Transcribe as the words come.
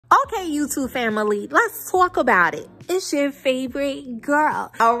Okay, YouTube family, let's talk about it. It's your favorite girl.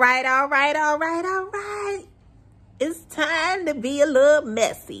 All right. It's time to be a little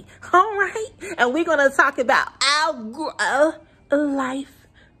messy. All right. And we're going to talk about our life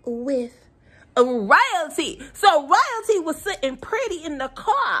with royalty. So royalty was sitting pretty in the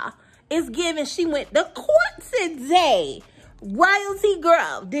car. It's given she went to court today. Royalty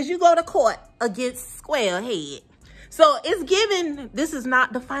girl, did you go to court against Squarehead? So it's given, this is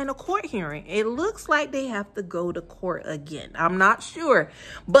not the final court hearing. It looks like they have to go to court again. I'm not sure.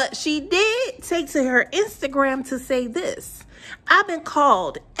 But she did take to her Instagram to say this. I've been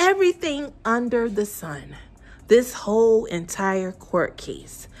called everything under the sun. This whole entire court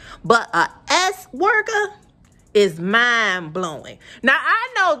case. But a S worker is mind-blowing. Now,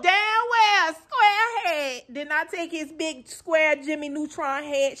 I know damn well Squarehead did not take his big square Jimmy Neutron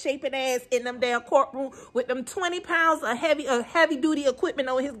head shaping ass in them damn courtroom with them 20 pounds of heavy-duty equipment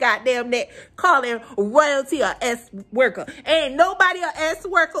on his goddamn neck, calling royalty a S worker. Ain't nobody a S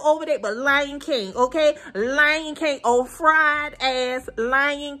worker over there but Lion King, okay? Lion King, old fried ass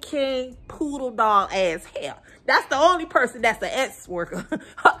Lion King poodle dog ass hair. That's the only person that's an S worker.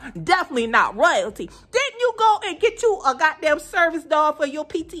 Definitely not royalty. Didn't you go and get you a goddamn service dog for your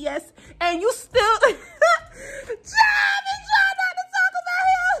PTS and you still... John is trying not to talk about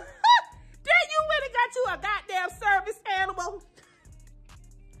him. Then you went and got you a goddamn service animal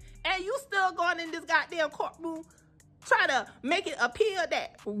and you still going in this goddamn courtroom trying to make it appear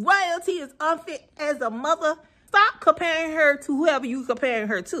that royalty is unfit as a mother. Stop comparing her to whoever you comparing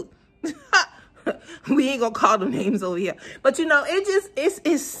her to. We ain't gonna call them names over here. But you know,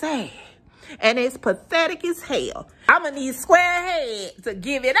 it's sad. And it's pathetic as hell. I'm gonna need Squarehead to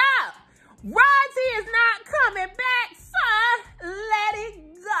give it up. Royalty is not coming back, sir. Let it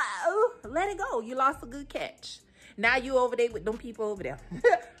go. Let it go. You lost a good catch. Now you over there with them people over there.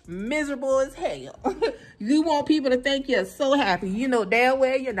 Miserable as hell. You want people to think you're so happy. You know damn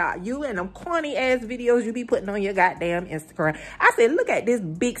well you're not. You and them corny ass videos you be putting on your goddamn Instagram. I said, look at this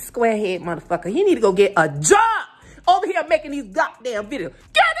big squarehead motherfucker. He need to go get a job over here making these goddamn videos.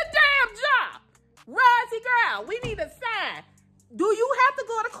 Get a damn job. Royalty girl, we need a sign. Do you have to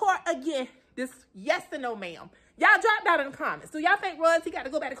go to court again? This yes or no, ma'am. Y'all drop down in the comments. Do y'all think royalty got to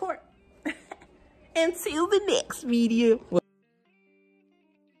go back to court? Until the next video.